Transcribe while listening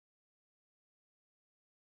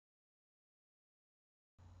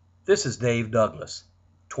This is Dave Douglas.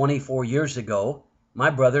 24 years ago, my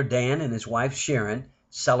brother Dan and his wife Sharon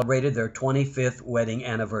celebrated their 25th wedding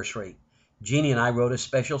anniversary. Jeannie and I wrote a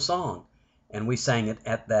special song, and we sang it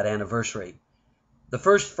at that anniversary. The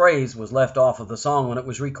first phrase was left off of the song when it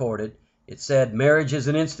was recorded. It said, "Marriage is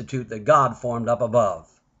an institute that God formed up above."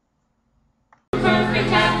 Perfect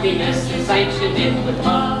happiness is sanctioned with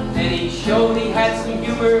love. And he showed he had some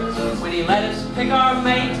humor when he let us pick our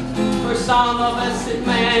mate. For some of us it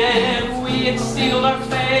meant we had sealed our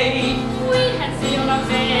fate. We had sealed our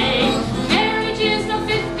fate. Marriage is no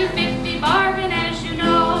 50-50 bargain, as you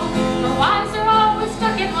know. For wives are always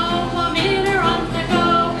stuck at home while men are on the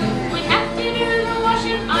go. We have to do the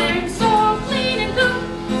washing, iron, sew, clean and cook.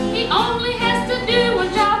 He only has to do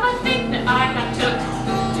one job, I think, that I got took.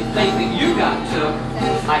 You think that you got took?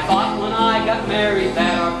 I thought when I got married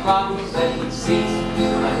that our problems then would cease.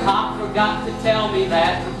 But Pop forgot to tell me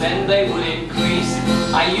that then they would increase.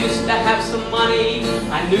 I used to have some money,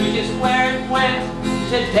 I knew just where it went.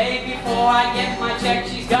 Today before I get my check,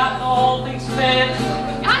 she's got the whole thing spent.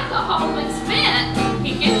 Got the whole thing spent.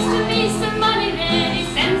 He gives to me some money, then he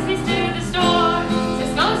sends me to the store.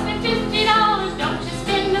 Says, go spend $50, don't you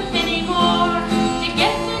spend a penny more. To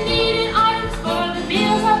get the needed items for the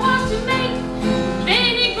meals I want to make.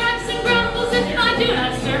 Then he grunts and grumbles if I do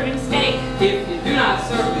not serve him steak. If you do not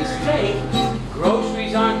serve him steak,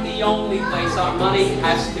 groceries aren't the only place our money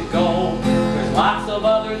has to go. There's lots of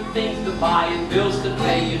other things to buy and bills to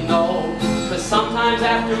pay, you know. Cause sometimes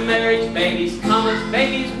after marriage, babies come as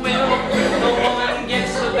babies will. The woman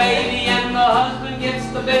gets the baby and the husband gets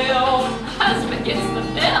the bill. Husband gets the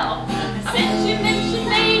bill. Since you mentioned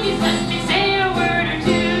babies, let me say a word or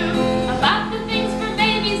two about the things for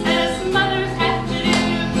babies as mothers have to do.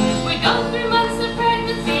 We go through months of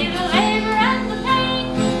pregnancy, the labor and the pain.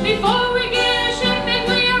 Before we get a shipping,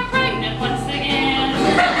 we are pregnant once again.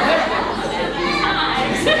 7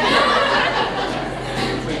 times.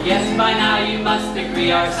 Yes, by now you must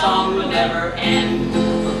agree our song will never end.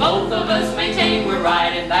 For both of us maintain we're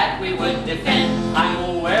right and that we would defend.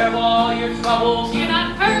 I'm aware of all your troubles. You're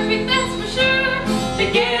not perfect, that's for sure.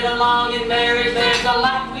 To get along in marriage, there's a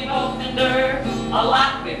lot we both endure. A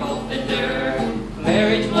lot we both endure.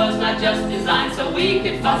 Marriage was not just designed so we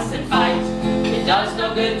could fuss and fight. It does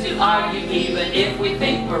no good to argue even if we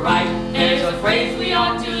think we're right. There's a phrase we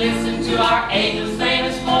ought to listen to our angel's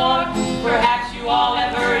famous for. Perhaps you all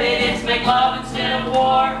have heard it, it's make love instead of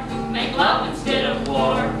war. Make love instead of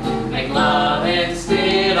war. Make love